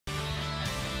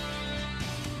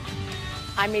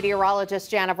I'm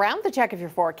meteorologist Janna Brown. The check of your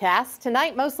forecast.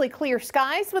 Tonight, mostly clear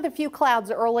skies with a few clouds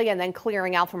early and then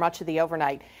clearing out for much of the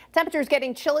overnight. Temperatures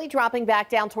getting chilly, dropping back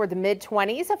down toward the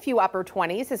mid-20s, a few upper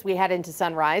 20s as we head into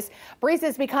sunrise.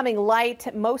 Breezes becoming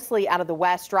light, mostly out of the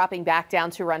west, dropping back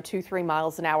down to around 2-3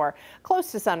 miles an hour,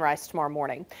 close to sunrise tomorrow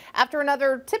morning. After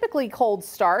another typically cold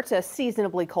start, a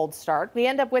seasonably cold start, we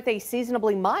end up with a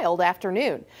seasonably mild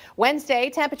afternoon.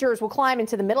 Wednesday, temperatures will climb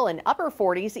into the middle and upper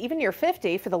 40s, even near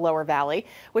 50 for the lower valley,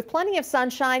 with plenty of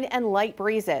sunshine and light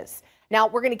breezes. Now,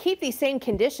 we're going to keep these same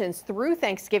conditions through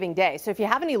Thanksgiving Day. So if you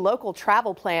have any local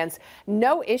travel plans,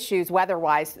 no issues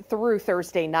weather-wise through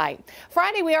Thursday night.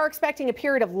 Friday, we are expecting a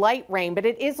period of light rain, but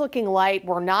it is looking light.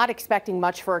 We're not expecting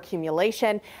much for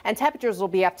accumulation, and temperatures will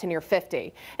be up to near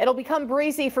 50. It'll become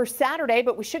breezy for Saturday,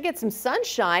 but we should get some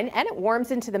sunshine, and it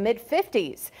warms into the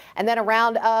mid-50s. And then a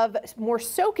round of more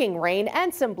soaking rain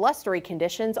and some blustery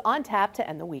conditions on tap to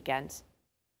end the weekend.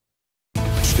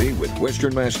 Stay with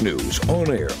Western Mass News on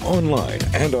air, online,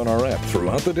 and on our app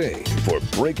throughout the day for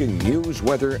breaking news,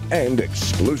 weather, and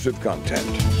exclusive content.